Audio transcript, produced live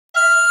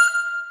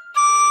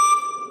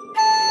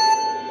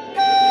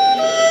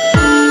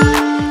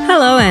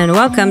and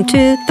welcome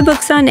to the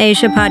Books on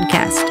Asia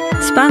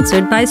podcast,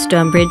 sponsored by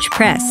Stonebridge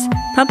Press,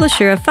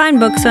 publisher of fine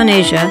books on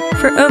Asia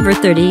for over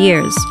 30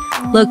 years,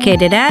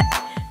 located at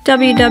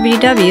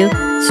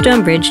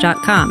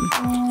www.stonebridge.com.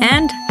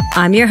 And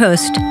I'm your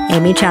host,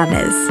 Amy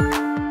Chavez.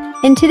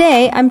 And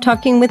today I'm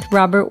talking with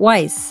Robert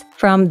Weis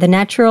from the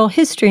Natural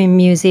History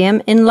Museum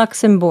in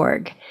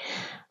Luxembourg.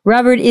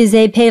 Robert is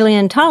a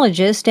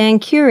paleontologist and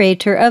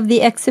curator of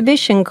the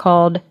exhibition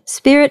called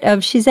Spirit of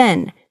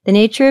Shizen, The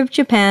Nature of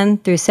Japan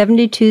Through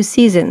 72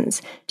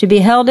 Seasons, to be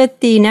held at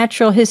the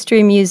Natural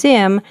History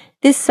Museum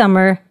this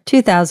summer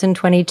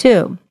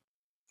 2022.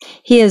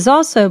 He has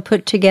also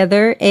put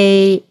together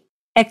a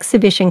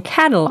exhibition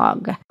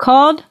catalog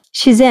called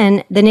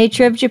Shizen, The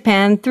Nature of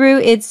Japan Through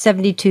its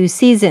 72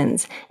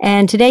 Seasons.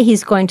 And today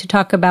he's going to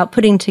talk about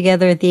putting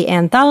together the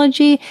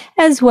anthology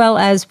as well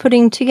as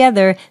putting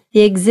together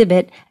the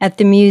exhibit at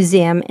the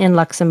museum in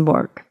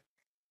Luxembourg.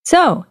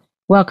 So,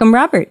 welcome,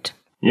 Robert.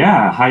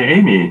 Yeah, hi,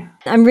 Amy.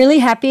 I'm really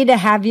happy to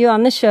have you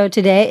on the show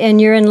today, and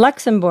you're in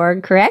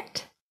Luxembourg,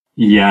 correct?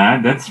 Yeah,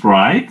 that's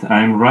right.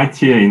 I'm right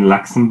here in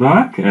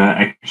Luxembourg.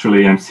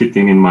 Actually, I'm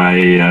sitting in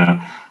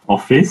my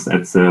office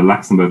at the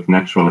Luxembourg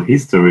Natural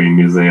History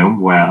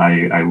Museum, where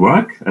I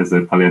work as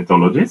a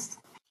paleontologist.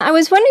 I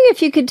was wondering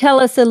if you could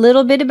tell us a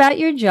little bit about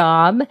your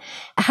job.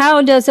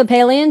 How does a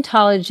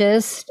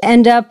paleontologist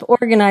end up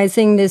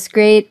organizing this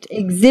great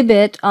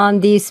exhibit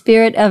on the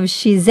spirit of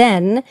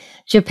Shizen,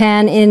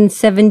 Japan in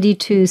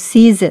 72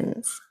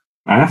 Seasons?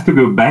 I have to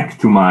go back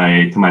to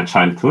my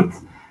childhood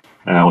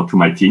or to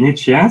my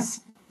teenage years.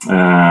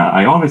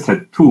 I always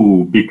had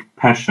two big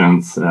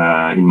passions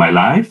in my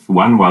life.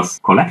 One was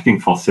collecting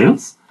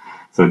fossils,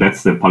 so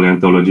that's the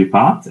paleontology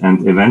part,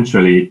 and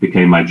eventually it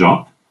became my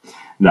job.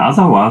 The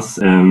other was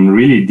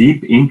really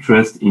deep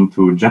interest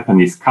into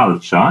Japanese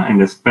culture,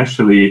 and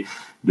especially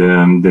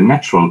the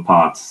natural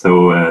part.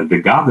 So the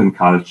garden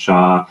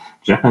culture,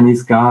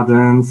 Japanese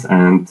gardens,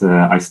 and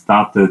I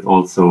started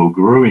also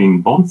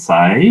growing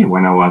bonsai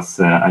when I was,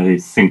 I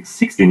think,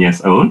 16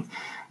 years old,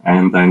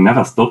 and I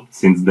never stopped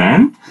since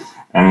then.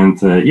 And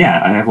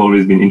I have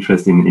always been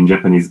interested in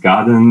Japanese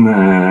garden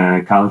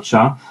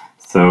culture.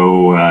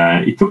 So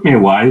it took me a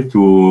while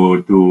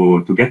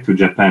to get to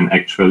Japan,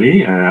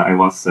 actually. I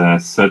was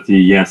 30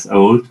 years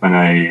old when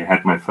I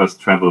had my first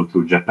travel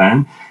to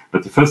Japan.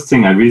 But the first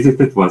thing I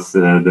visited was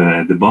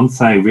the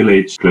bonsai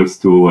village close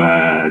to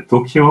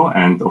Tokyo,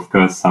 and of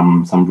course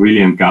some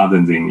brilliant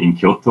gardens in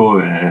Kyoto,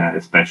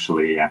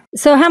 especially. Yeah.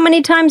 So how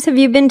many times have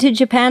you been to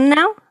Japan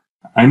now?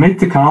 I made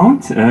the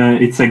count.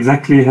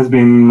 Has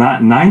been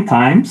 9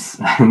 times,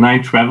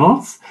 9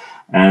 travels,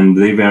 and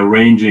they were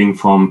ranging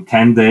from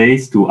 10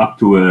 days to up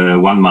to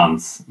 1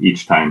 month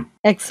each time.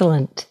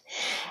 Excellent.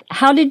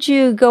 How did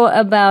you go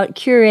about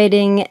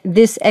curating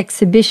this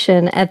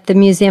exhibition at the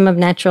Museum of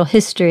Natural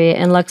History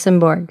in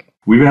Luxembourg?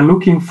 We were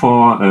looking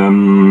for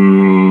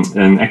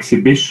an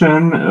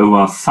exhibition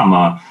over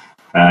summer.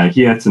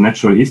 Here at the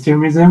Natural History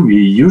Museum, we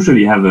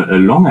usually have a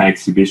longer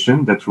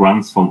exhibition that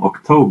runs from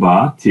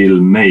October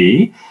till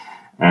May.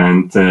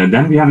 And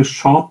then we have a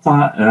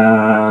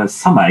shorter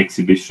summer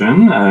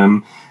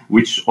exhibition,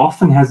 which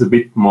often has a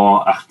bit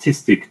more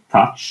artistic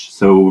touch.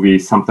 So we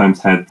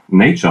sometimes had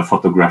nature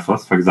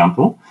photographers, for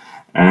example.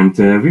 And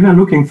we were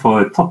looking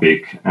for a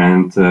topic.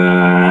 And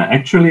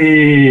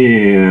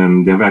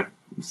there were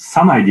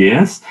some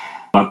ideas,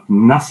 but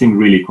nothing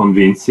really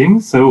convincing.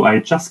 So I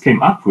just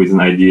came up with an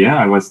idea.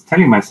 I was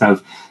telling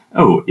myself,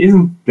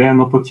 isn't there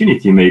an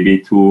opportunity maybe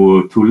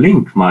to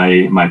link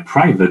my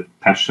private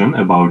passion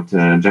about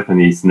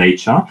Japanese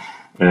nature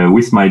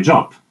with my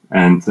job?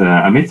 And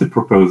I made the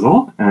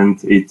proposal,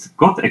 and it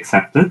got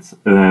accepted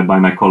by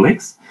my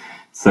colleagues.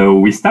 So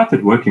we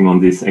started working on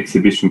this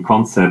exhibition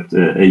concept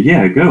a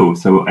year ago.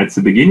 So at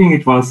the beginning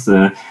it was,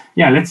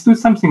 let's do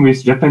something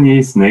with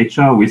Japanese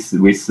nature, with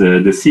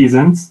the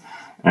seasons.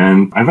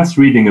 And I was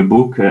reading a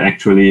book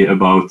actually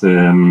about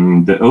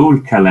the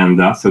old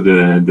calendar, so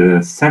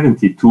the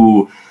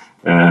 72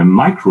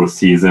 micro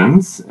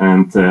seasons.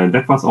 And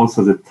that was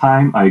also the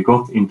time I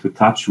got into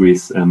touch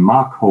with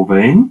Mark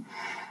Hovain,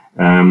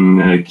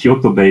 a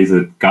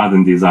Kyoto-based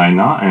garden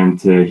designer,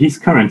 and he's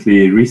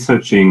currently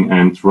researching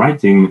and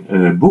writing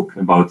a book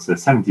about the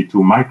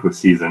 72 micro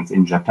seasons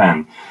in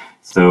Japan.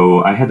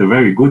 So I had a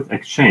very good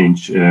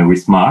exchange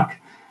with Mark,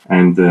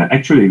 and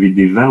actually we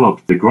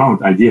developed the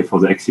ground idea for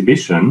the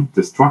exhibition,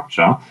 the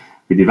structure.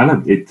 We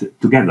developed it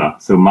together.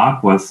 So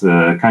Mark was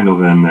kind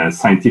of a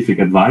scientific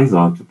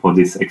advisor for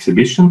this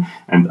exhibition,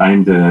 and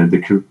I'm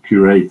the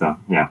curator.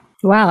 Yeah.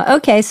 Wow.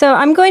 Okay. So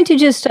I'm going to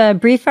just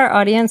brief our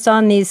audience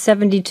on these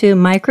 72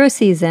 micro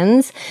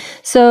seasons.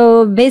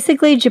 So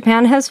basically,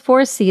 Japan has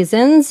 4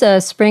 seasons,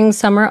 spring,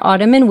 summer,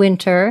 autumn, and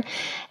winter.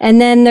 And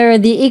then there are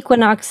the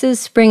equinoxes,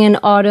 spring and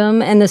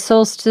autumn, and the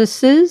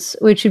solstices,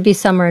 which would be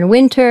summer and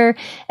winter,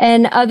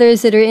 and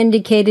others that are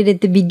indicated at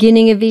the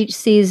beginning of each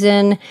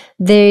season.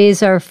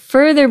 These are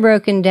further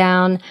broken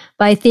down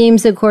by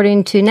themes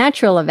according to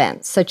natural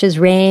events, such as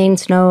rain,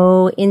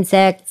 snow,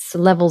 insects,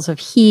 levels of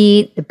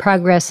heat, the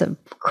progress of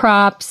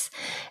crops,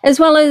 as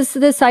well as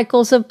the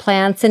cycles of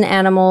plants and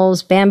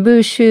animals,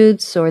 bamboo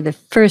shoots, or the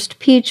first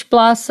peach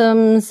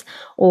blossoms,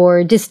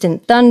 or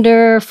distant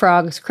thunder,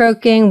 frogs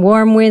croaking,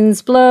 warm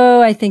winds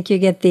blow. I think you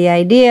get the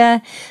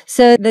idea.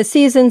 So the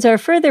seasons are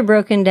further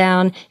broken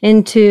down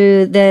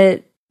into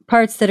the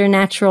parts that are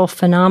natural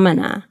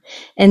phenomena.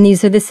 And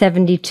these are the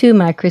 72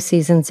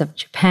 microseasons of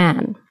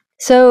Japan.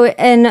 So,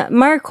 and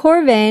Mark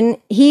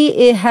Horvain,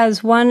 he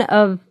has one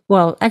of,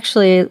 well,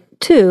 actually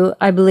two,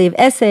 I believe,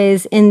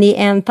 essays in the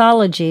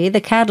anthology,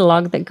 the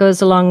catalog that goes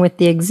along with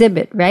the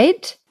exhibit,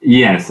 right?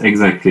 Yes,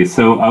 exactly.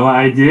 So our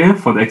idea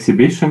for the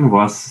exhibition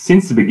was,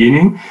 since the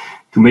beginning,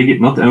 to make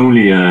it not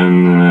only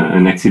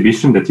an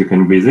exhibition that you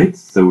can visit.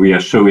 So we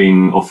are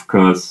showing, of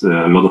course,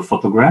 a lot of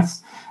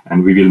photographs,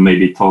 and we will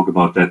maybe talk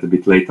about that a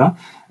bit later.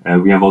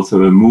 We have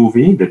also a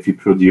movie that we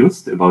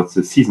produced about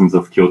the seasons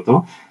of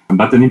Kyoto.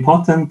 But an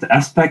important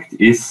aspect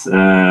is,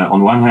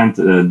 on one hand,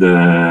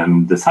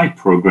 the side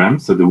program,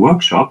 so the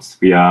workshops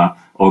we are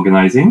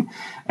organizing.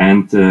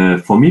 And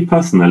for me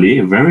personally,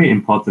 a very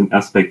important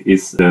aspect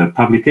is the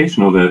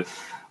publication of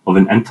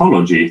an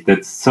anthology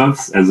that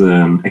serves as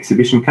an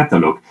exhibition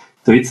catalog.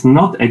 So it's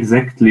not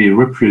exactly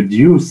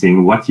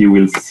reproducing what you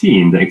will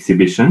see in the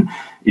exhibition.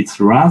 It's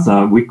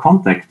rather, we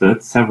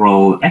contacted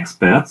several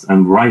experts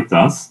and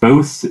writers,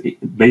 both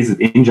based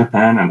in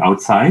Japan and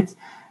outside.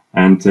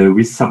 And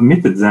we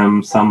submitted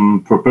them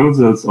some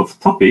proposals of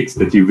topics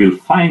that you will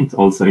find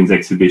also in the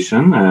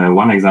exhibition.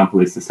 One example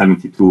is the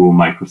 72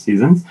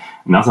 microseasons.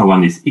 Another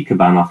one is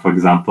Ikebana, for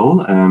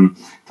example,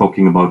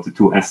 talking about the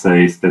two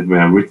essays that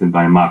were written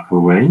by Mark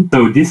Horvain.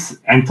 So this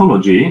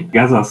anthology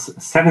gathers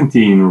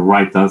 17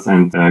 writers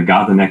and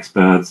garden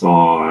experts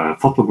or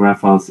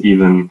photographers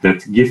even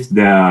that give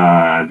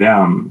that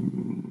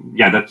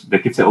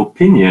gives their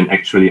opinion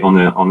actually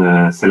on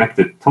a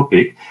selected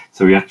topic.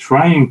 So we are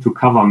trying to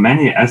cover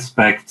many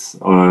aspects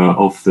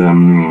of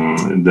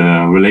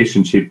the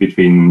relationship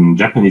between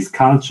Japanese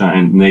culture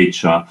and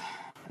nature.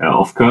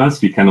 Of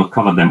course, we cannot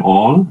cover them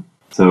all,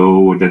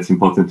 so that's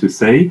important to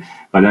say.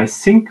 But I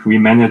think we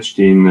managed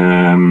in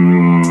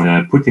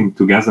putting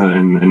together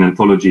an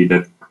anthology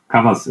that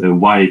covers a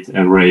wide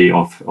array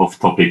of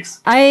topics.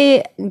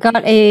 I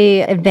got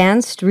a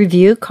advanced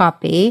review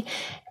copy,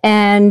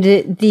 and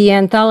the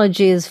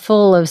anthology is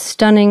full of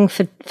stunning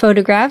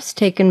photographs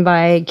taken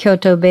by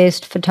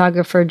Kyoto-based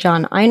photographer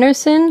John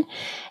Einerson.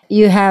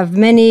 You have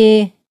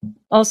many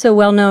also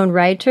well-known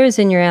writers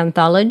in your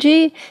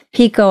anthology.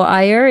 Pico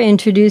Iyer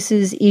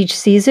introduces each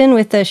season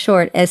with a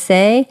short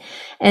essay.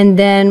 And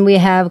then we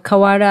have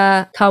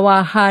Kawaharada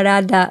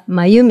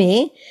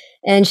Mayumi,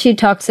 and she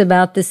talks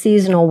about the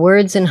seasonal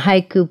words in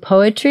haiku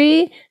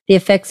poetry, the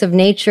effects of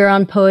nature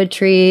on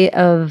poetry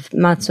of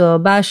Matsuo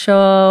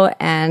Basho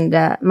and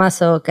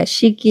Masao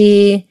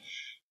Kashiki.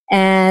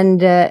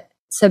 And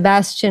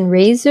Sebastian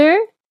Razor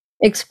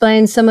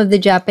explains some of the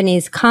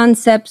Japanese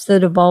concepts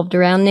that evolved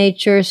around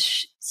nature,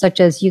 such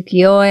as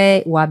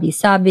ukiyo-e,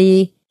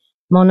 wabi-sabi,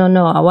 mono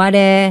no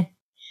aware.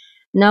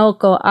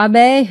 Naoko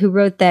Abe, who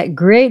wrote that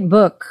great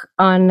book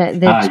on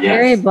the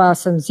cherry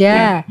blossoms.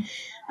 Yeah.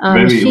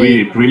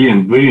 Really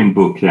brilliant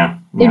book, yeah.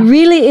 It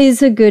really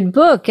is a good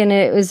book, and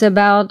it was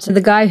about the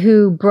guy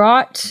who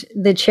brought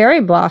the cherry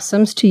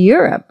blossoms to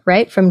Europe,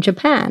 right, from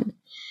Japan.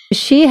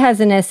 She has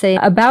an essay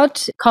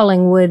about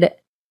Collingwood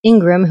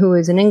Ingram, who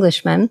is an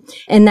Englishman,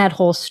 in that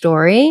whole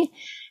story.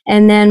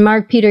 And then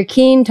Mark Peter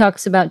Keane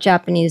talks about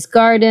Japanese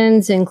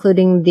gardens,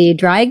 including the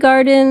dry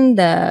garden,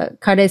 the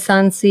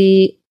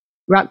Karesansi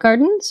rock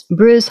gardens.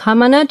 Bruce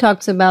Hamana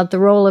talks about the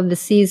role of the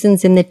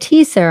seasons in the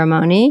tea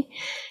ceremony.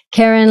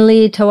 Karen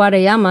Lee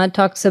Tawarayama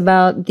talks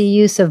about the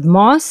use of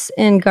moss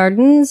in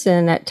gardens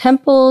and at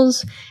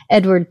temples.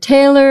 Edward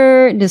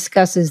Taylor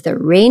discusses the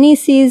rainy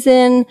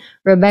season.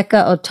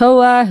 Rebecca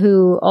Otoa,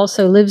 who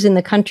also lives in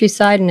the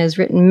countryside and has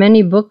written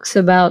many books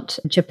about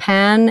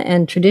Japan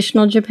and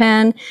traditional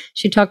Japan,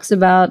 she talks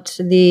about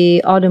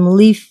the autumn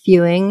leaf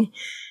viewing.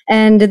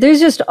 And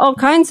there's just all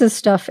kinds of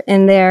stuff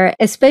in there,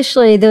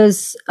 especially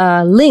those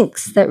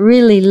links that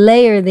really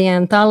layer the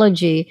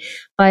anthology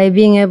by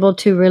being able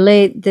to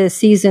relate the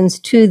seasons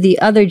to the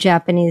other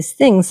Japanese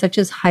things, such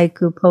as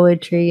haiku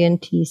poetry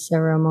and tea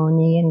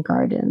ceremony and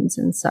gardens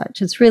and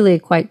such. It's really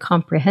quite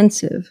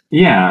comprehensive.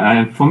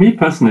 Yeah, for me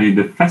personally,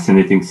 the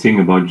fascinating thing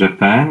about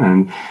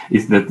Japan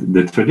is that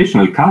the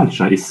traditional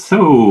culture is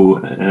so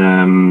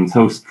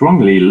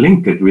strongly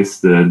linked with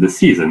the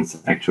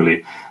seasons,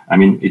 actually. I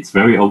mean, it's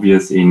very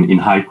obvious in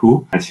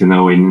haiku. As you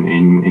know,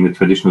 in the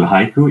traditional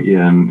haiku,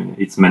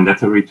 it's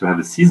mandatory to have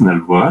a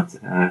seasonal word,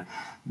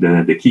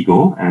 the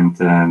kigo,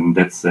 and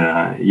that's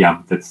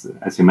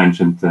as you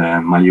mentioned,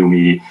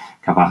 Mayumi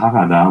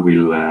Kawaharada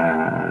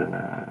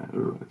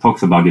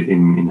talks about it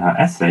in her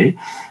essay.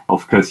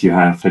 Of course, you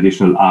have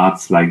traditional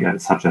arts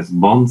such as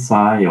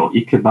bonsai or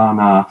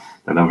ikebana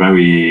that are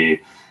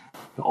very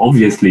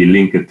obviously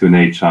linked to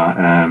nature.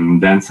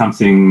 Then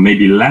something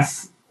maybe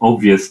less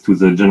obvious to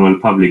the general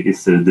public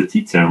is the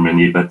tea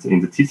ceremony, but in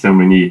the tea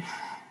ceremony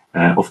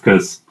Of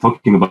course,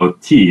 talking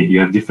about tea, you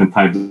have different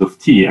types of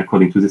tea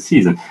according to the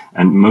season.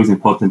 And most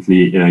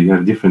importantly, you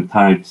have different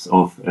types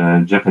of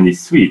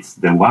Japanese sweets,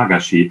 the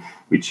wagashi,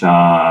 which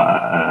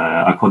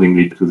are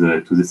accordingly to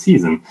the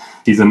season.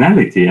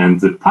 Seasonality and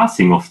the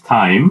passing of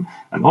time,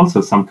 and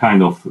also some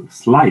kind of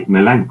slight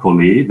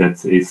melancholy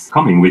that is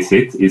coming with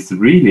it, is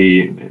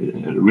really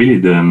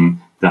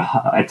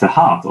at the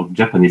heart of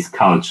Japanese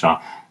culture.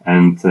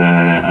 And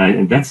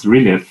that's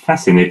really a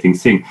fascinating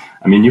thing.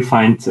 I mean, you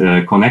find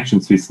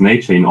connections with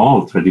nature in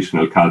all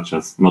traditional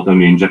cultures, not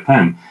only in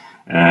Japan.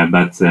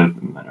 But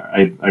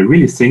I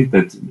really think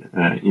that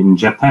in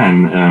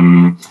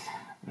Japan,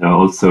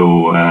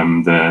 also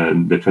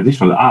the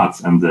traditional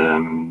arts and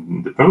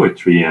the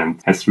poetry and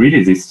has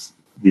really this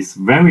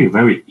very,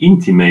 very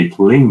intimate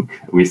link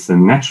with the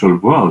natural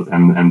world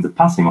and the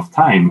passing of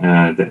time,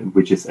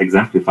 which is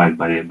exemplified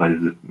by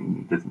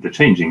the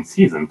changing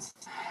seasons.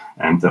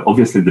 And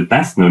obviously, the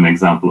best known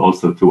example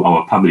also to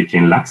our public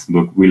in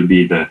Luxembourg will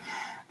be the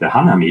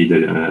hanami,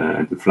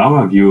 the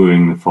flower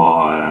viewing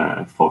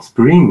for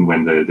spring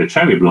when the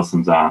cherry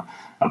blossoms are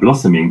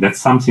blossoming.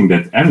 That's something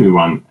that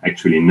everyone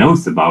actually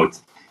knows about,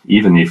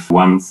 even if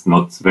one's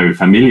not very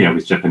familiar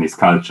with Japanese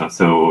culture.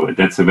 So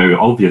that's a very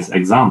obvious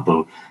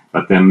example.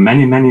 But there are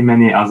many, many,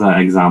 many other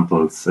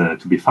examples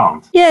to be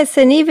found. Yes,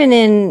 and even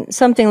in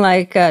something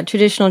like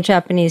traditional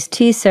Japanese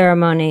tea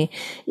ceremony,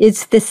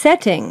 it's the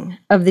setting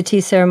of the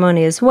tea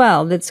ceremony as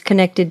well that's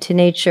connected to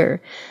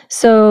nature.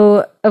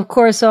 So, of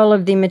course, all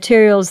of the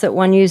materials that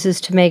one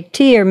uses to make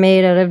tea are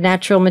made out of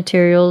natural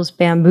materials,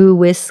 bamboo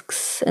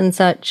whisks and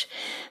such.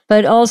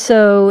 But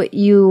also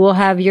you will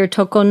have your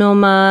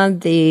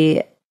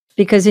tokonoma,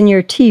 because in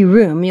your tea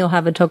room, you'll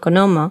have a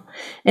tokonoma.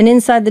 And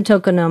inside the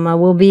tokonoma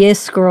will be a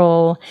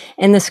scroll,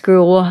 and the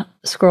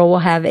scroll will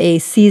have a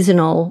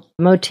seasonal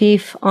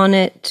motif on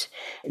it.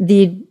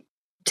 The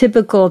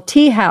typical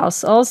tea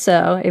house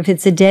also, if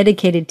it's a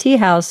dedicated tea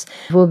house,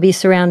 will be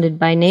surrounded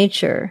by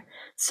nature.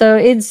 So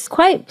it's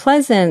quite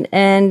pleasant,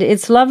 and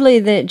it's lovely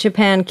that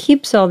Japan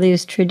keeps all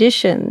these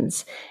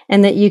traditions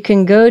and that you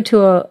can go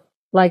to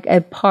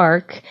a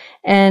park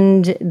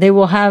and they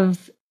will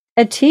have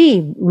a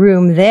tea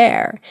room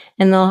there,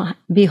 and they'll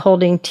be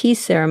holding tea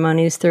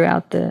ceremonies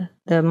throughout the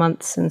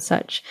months and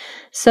such.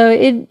 So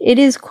it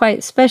is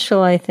quite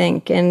special, I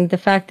think, and the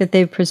fact that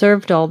they've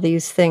preserved all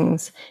these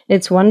things,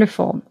 it's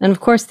wonderful. And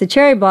of course, the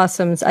cherry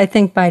blossoms, I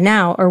think by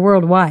now, are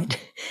worldwide.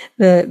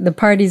 The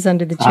parties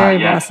under the cherry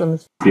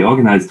blossoms. We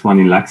organized one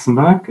in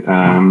Luxembourg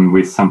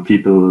with some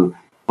people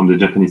from the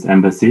Japanese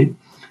embassy.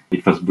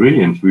 It was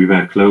brilliant. We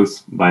were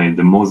close by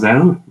the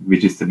Moselle,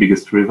 which is the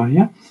biggest river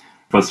here.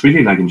 It was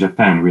really like in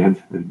Japan. We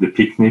had the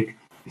picnic,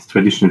 this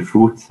traditional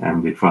food,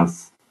 and it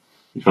was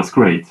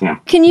great. Yeah.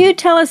 Can you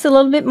tell us a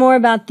little bit more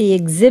about the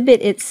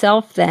exhibit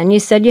itself then? You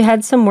said you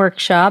had some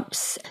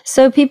workshops.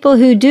 So people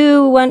who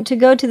do want to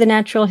go to the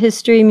Natural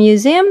History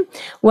Museum,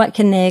 what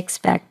can they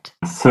expect?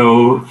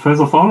 So first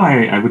of all,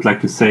 I would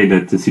like to say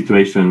that the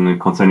situation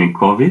concerning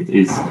COVID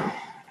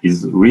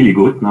is really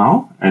good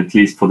now, at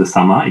least for the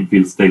summer. It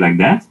will stay like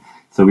that.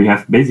 So we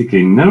have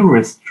basically no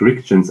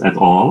restrictions at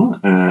all,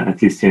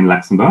 at least here in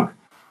Luxembourg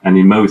and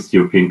in most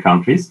European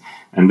countries.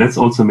 And that's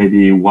also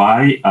maybe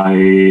why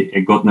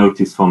I got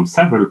notice from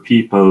several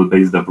people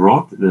based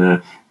abroad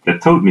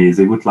that told me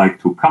they would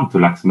like to come to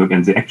Luxembourg,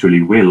 and they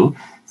actually will.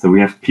 So we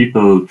have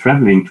people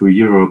traveling to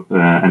Europe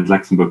and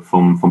Luxembourg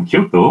from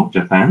Kyoto,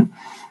 Japan.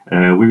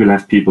 We will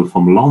have people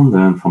from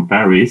London, from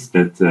Paris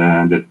that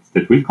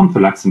will come to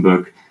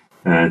Luxembourg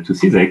to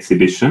see the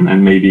exhibition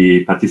and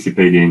maybe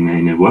participate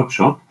in a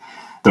workshop.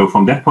 So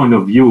from that point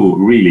of view,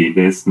 really,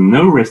 there's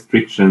no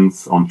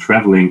restrictions on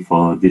traveling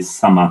for this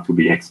summer to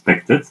be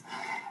expected.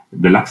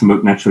 The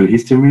Luxembourg Natural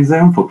History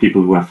Museum, for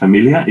people who are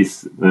familiar,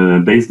 is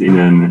based in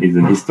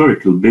an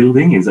historical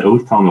building in the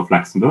old town of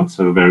Luxembourg,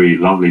 so a very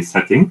lovely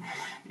setting.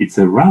 It's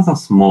a rather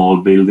small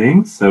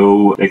building,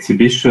 so the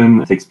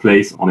exhibition takes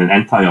place on an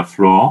entire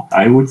floor.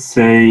 I would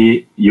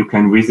say you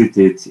can visit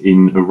it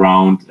in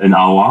around an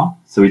hour,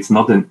 so it's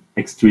not an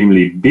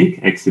extremely big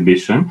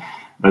exhibition.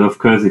 But of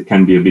course, it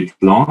can be a bit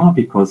longer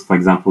because, for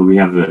example, we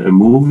have a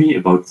movie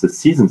about the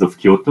seasons of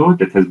Kyoto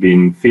that has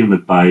been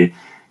filmed by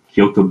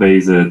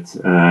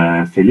Kyoto-based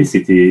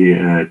Felicity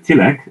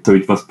Tilak. So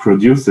it was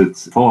produced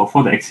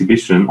for the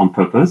exhibition on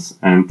purpose.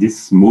 And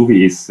this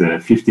movie is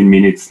 15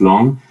 minutes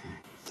long.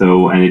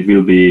 So, and it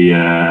will be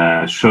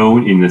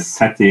shown in the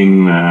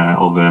setting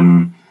of,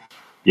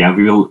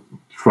 we will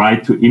try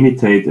to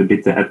imitate a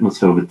bit the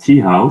atmosphere of a tea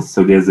house.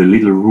 So there's a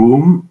little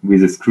room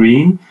with a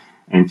screen,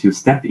 and you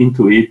step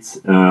into it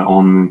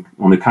on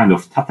a kind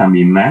of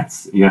tatami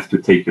mats. You have to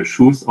take your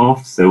shoes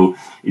off. So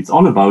it's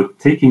all about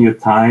taking your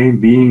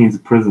time, being in the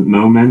present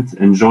moment,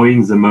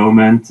 enjoying the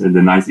moment,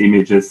 the nice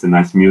images, the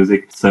nice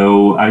music.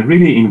 So I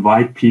really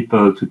invite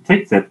people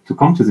to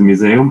come to the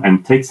museum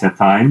and take their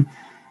time,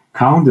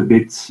 count a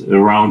bit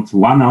around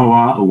 1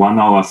 hour, 1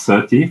 hour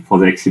 30 for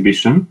the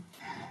exhibition.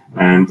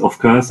 And of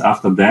course,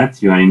 after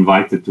that, you are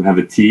invited to have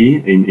a tea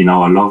in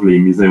our lovely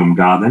museum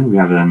garden. We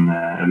have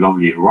a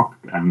lovely rock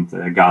and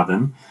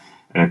garden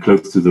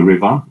close to the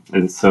river.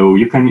 So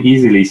you can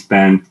easily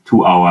spend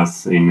 2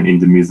 hours in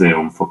the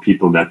museum for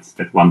people that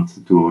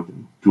want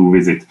to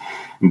visit.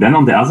 And then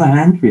on the other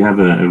hand, we have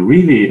a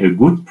really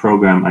good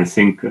program, I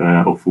think,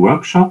 of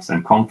workshops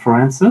and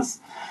conferences.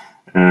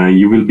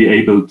 You will be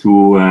able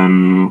to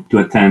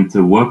attend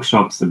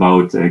workshops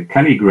about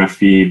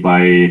calligraphy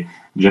by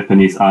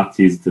Japanese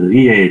artist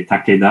Rie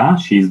Takeda.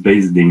 She's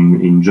based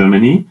in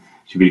Germany.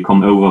 She will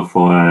come over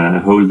for a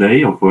whole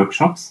day of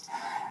workshops.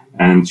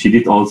 And she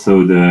did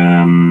also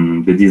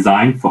the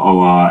design for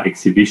our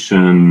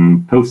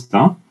exhibition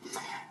poster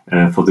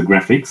for the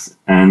graphics.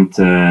 And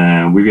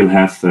we will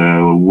have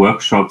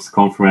workshops,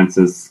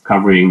 conferences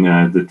covering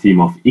the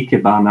theme of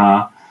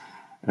Ikebana,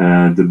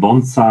 the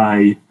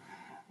bonsai.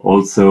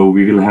 Also,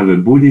 we will have a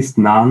Buddhist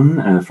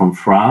nun from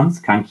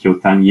France, Kankyo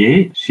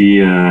Tanye. She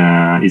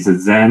is a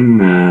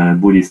Zen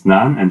Buddhist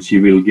nun, and she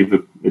will give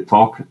a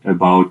talk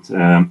about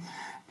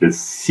the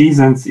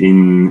seasons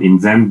in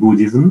Zen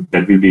Buddhism.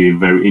 That will be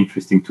very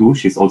interesting too.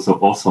 She's also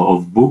author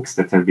of books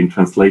that have been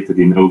translated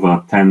in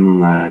over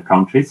 10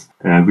 countries.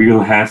 We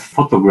will have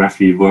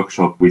photography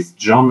workshop with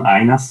John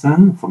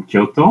Einarsson from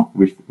Kyoto,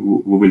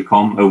 who will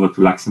come over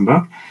to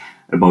Luxembourg,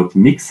 about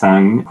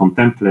Mixang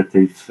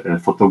contemplative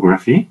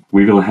photography.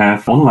 We will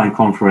have online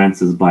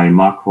conferences by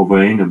Mark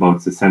Hovain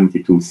about the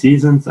 72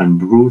 seasons and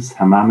Bruce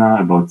Hamana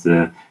about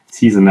the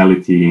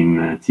seasonality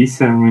in tea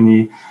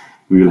ceremony.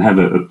 We will have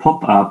a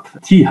pop-up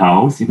tea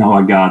house in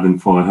our garden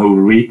for a whole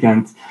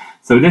weekend.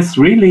 So there's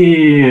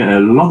really a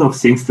lot of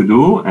things to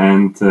do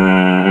and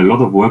a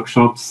lot of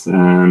workshops.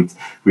 And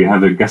we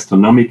have a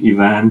gastronomic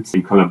event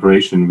in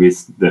collaboration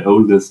with the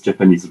oldest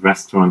Japanese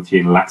restaurant here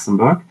in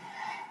Luxembourg.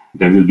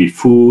 There will be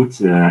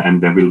food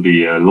and there will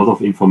be a lot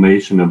of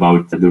information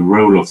about the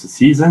role of the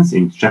seasons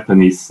in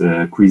Japanese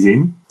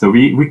cuisine. So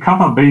we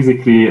cover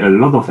basically a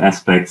lot of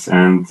aspects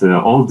and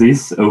all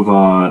this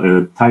over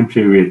a time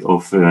period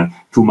of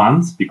 2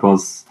 months,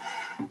 because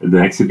the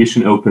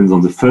exhibition opens on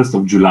the 1st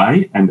of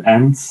July and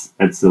ends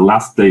at the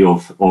last day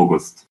of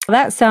August.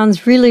 That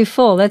sounds really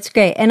full. That's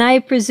great. And I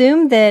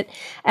presume that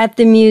at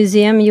the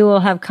museum you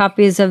will have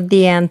copies of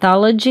the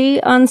anthology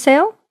on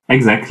sale?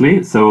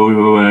 Exactly. So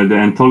the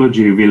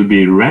anthology will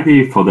be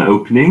ready for the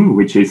opening,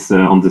 which is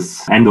on the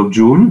end of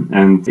June,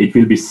 and it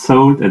will be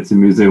sold at the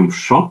museum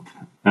shop.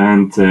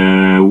 And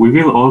we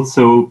will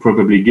also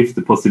probably give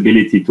the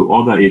possibility to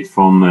order it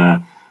from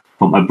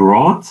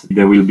abroad.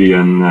 There will be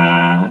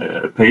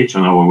a page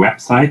on our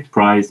website,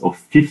 price of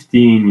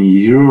 15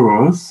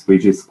 euros,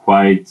 which is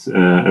quite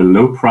a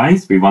low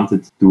price. We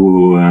wanted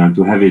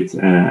to have it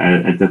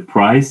at that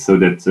price so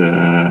that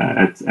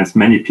as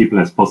many people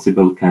as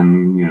possible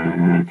can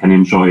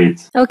enjoy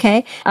it.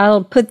 Okay,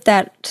 I'll put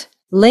that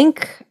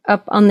link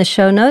up on the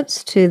show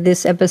notes to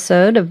this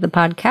episode of the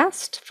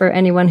podcast for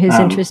anyone who's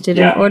interested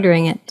in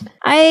ordering it.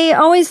 I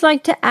always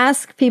like to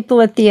ask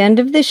people at the end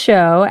of the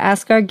show,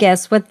 ask our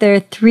guests what their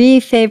 3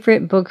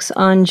 favorite books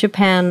on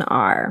Japan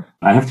are.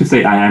 I have to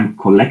say I am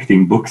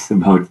collecting books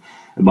about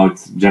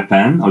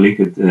Japan or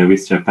linked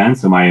with Japan.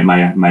 So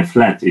my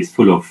flat is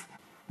full of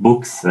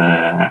books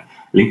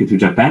linked to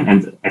Japan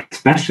and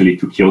especially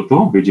to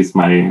Kyoto, which is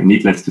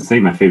needless to say,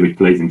 my favorite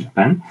place in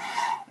Japan.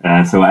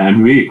 So I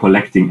am really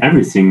collecting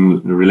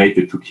everything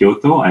related to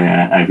Kyoto.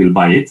 I will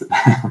buy it.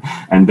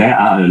 And there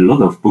are a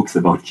lot of books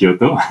about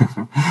Kyoto.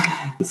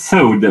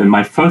 So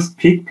my first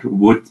pick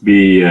would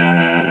be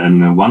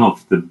one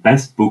of the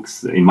best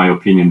books, in my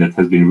opinion, that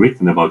has been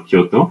written about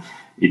Kyoto.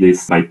 It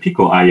is by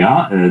Piko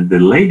Aya, The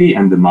Lady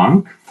and the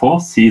Monk, 4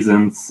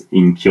 Seasons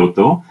in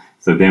Kyoto.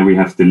 So there we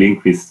have the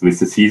link with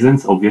the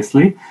seasons,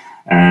 obviously.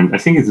 And I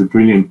think it's a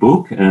brilliant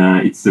book.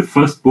 It's the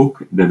first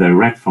book that I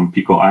read from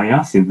Piko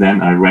Aya. Since then,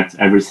 I read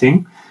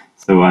everything.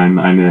 So I'm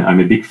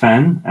a big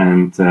fan.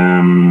 And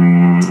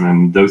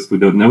those who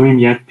don't know him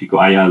yet, Piko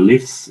Aya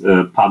lives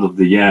part of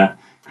the year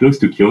close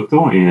to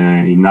Kyoto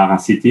in Nara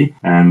city.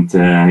 And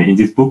in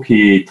this book,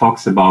 he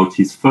talks about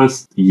his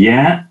first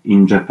year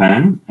in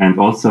Japan and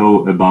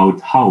also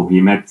about how he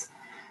met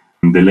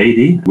the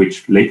lady,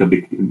 which later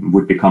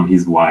would become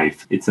his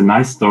wife. It's a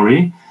nice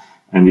story.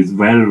 And it's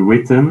well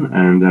written,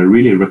 and I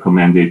really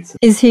recommend it.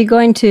 Is he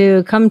going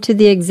to come to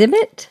the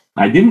exhibit?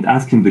 I didn't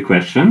ask him the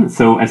question.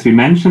 So as we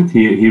mentioned,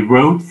 he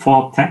wrote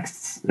 4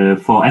 texts,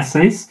 4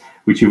 essays,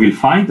 which you will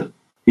find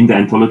in the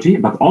anthology,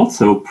 but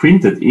also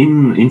printed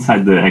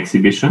inside the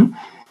exhibition.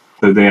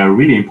 So they are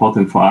really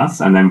important for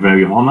us, and I'm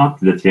very honored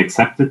that he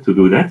accepted to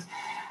do that.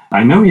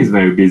 I know he's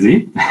very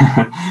busy,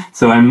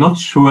 so I'm not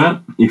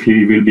sure if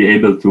he will be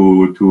able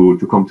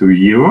to come to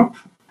Europe.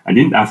 I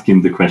didn't ask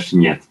him the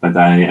question yet, but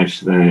I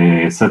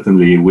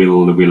certainly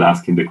will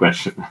ask him the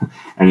question.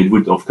 And it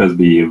would, of course,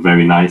 be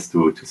very nice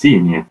to see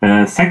him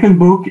here. Second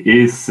book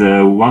is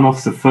one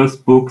of the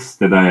first books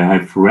that I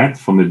have read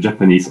from a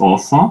Japanese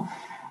author.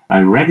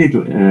 I read it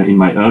in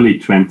my early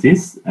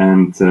 20s,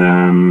 and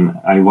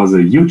I was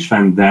a huge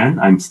fan then.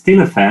 I'm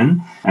still a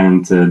fan,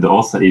 and the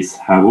author is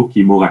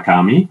Haruki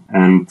Murakami.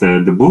 And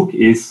the book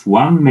is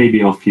one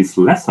maybe of his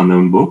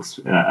lesser-known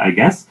books, I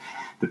guess.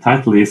 The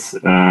title is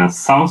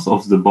South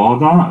of the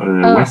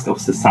Border, West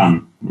of the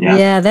Sun.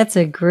 Yeah, that's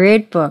a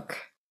great book.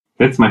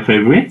 That's my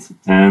favorite.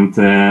 And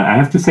I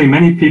have to say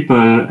many people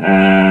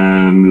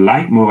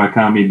like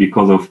Murakami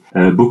because of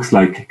books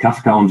like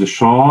Kafka on the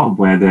Shore,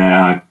 where there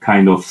are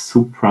kind of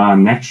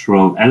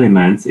supernatural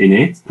elements in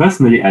it.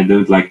 Personally, I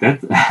don't like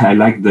that. I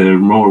like the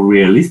more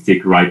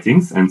realistic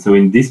writings. And so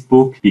in this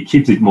book, he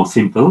keeps it more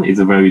simple. It's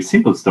a very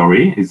simple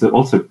story. It's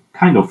also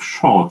kind of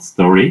short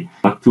story.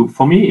 But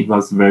for me, it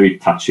was very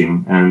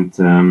touching. And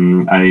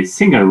I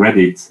think I read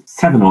it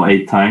 7 or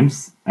 8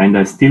 times, and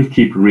I still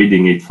keep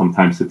reading it from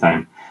time to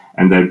time.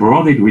 And I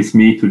brought it with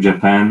me to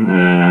Japan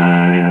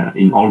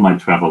in all my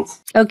travels.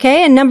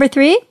 Okay, and number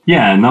 3?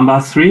 Yeah, number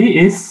 3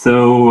 is,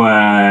 so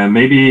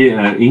maybe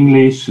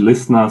English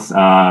listeners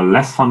are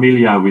less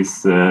familiar with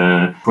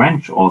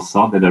French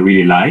author that I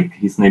really like.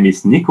 His name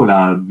is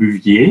Nicolas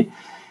Bouvier.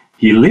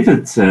 He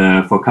lived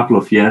for a couple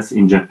of years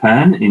in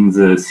Japan in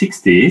the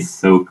 60s,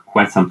 so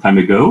quite some time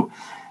ago.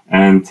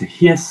 And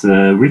he has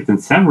written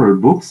several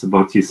books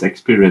about his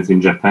experience in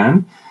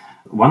Japan.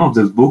 One of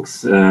those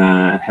books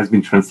has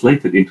been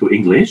translated into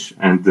English,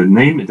 and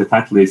the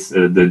title is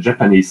The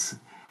Japanese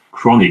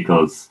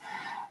Chronicles.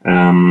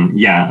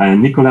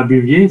 Nicolas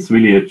Bouvier is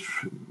really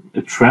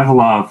a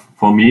traveler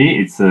for me.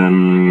 It's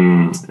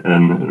an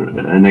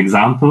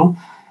example.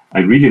 I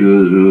really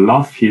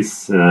love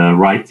his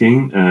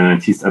writing,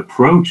 his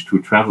approach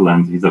to travel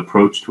and his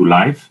approach to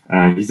life.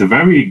 He's a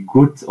very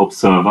good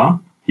observer.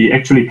 He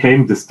actually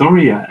the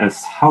story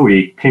as how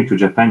he came to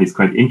Japan is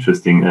quite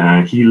interesting.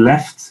 He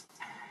left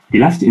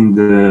in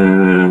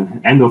the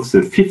end of the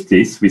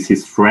 50s with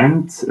his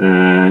friend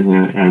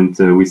and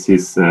with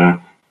his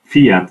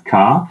Fiat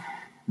car.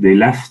 They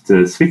left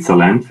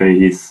Switzerland, where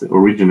he's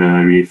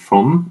originally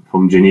from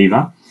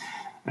Geneva,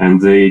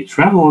 and they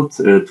traveled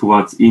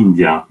towards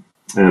India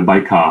by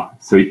car.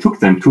 So it took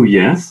them 2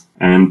 years.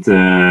 And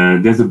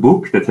there's a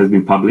book that has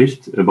been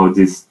published about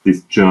this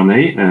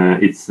journey.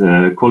 It's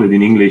called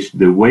in English,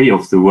 The Way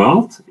of the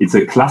World. It's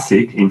a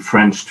classic in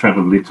French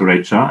travel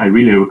literature. I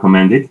really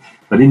recommend it.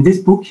 But in this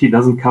book, he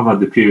doesn't cover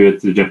the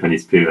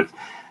Japanese period.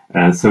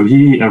 So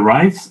he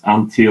arrives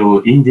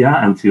until India,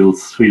 until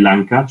Sri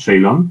Lanka,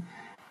 Ceylon.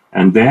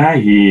 And there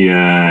he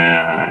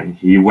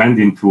went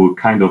into a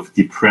kind of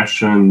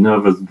depression,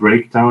 nervous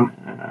breakdown,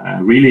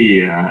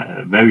 really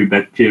a very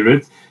bad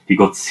period. He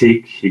got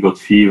sick, he got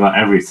fever,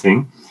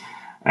 everything.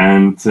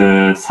 And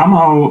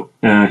somehow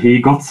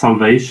he got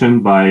salvation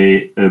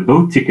by a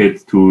boat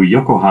ticket to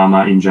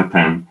Yokohama in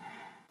Japan.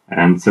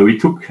 And so he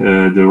took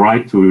the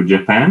ride to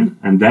Japan,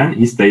 and then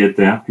he stayed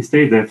there. He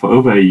stayed there for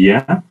over a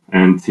year,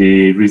 and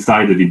he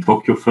resided in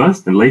Tokyo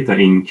first, and later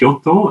in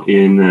Kyoto,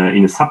 in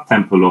a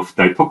sub-temple of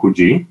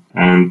Daitokuji.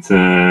 And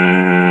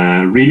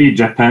really,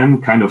 Japan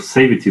kind of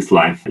saved his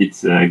life.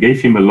 It gave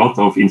him a lot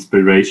of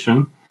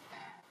inspiration,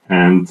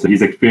 and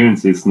his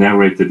experience is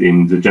narrated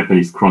in the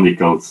Japanese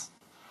Chronicles.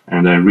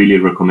 And I really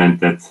recommend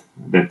that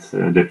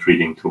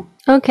reading too.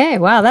 Okay,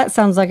 wow, that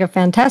sounds like a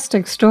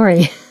fantastic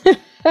story.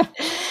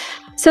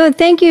 So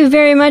thank you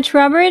very much,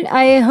 Robert.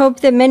 I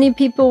hope that many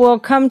people will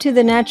come to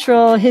the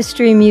Natural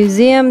History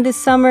Museum this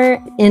summer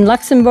in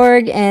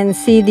Luxembourg and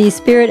see the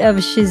Spirit of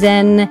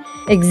Shizen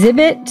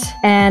exhibit.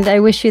 And I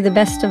wish you the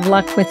best of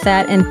luck with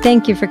that. And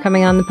thank you for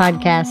coming on the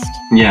podcast.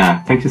 Yeah,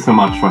 thank you so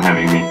much for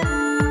having me.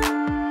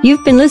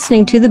 You've been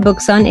listening to the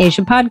Books on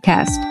Asia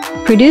podcast,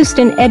 produced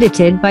and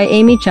edited by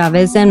Amy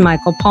Chavez and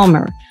Michael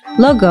Palmer.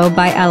 Logo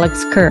by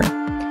Alex Kerr.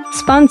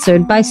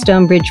 Sponsored by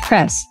Stonebridge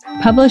Press,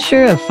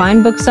 publisher of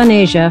fine books on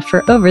Asia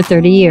for over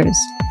 30 years.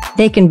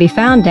 They can be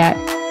found at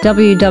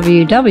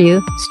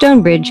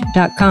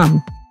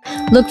www.stonebridge.com.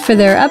 Look for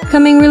their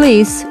upcoming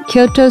release,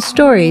 Kyoto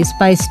Stories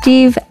by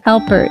Steve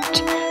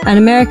Alpert. An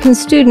American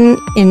student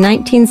in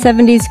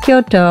 1970s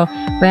Kyoto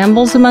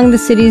rambles among the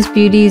city's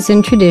beauties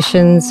and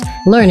traditions,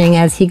 learning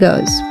as he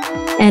goes.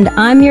 And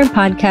I'm your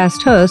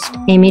podcast host,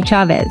 Amy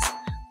Chavez,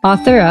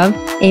 author of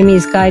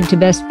Amy's Guide to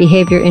Best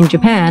Behavior in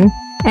Japan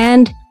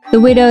and The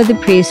Widow, the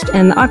Priest,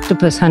 and the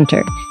Octopus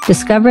Hunter,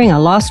 discovering a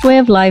lost way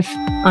of life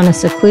on a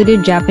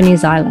secluded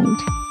Japanese island.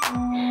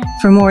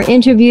 For more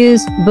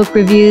interviews, book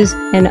reviews,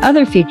 and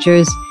other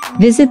features,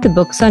 visit the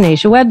Books on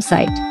Asia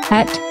website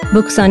at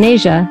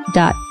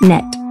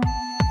booksonasia.net.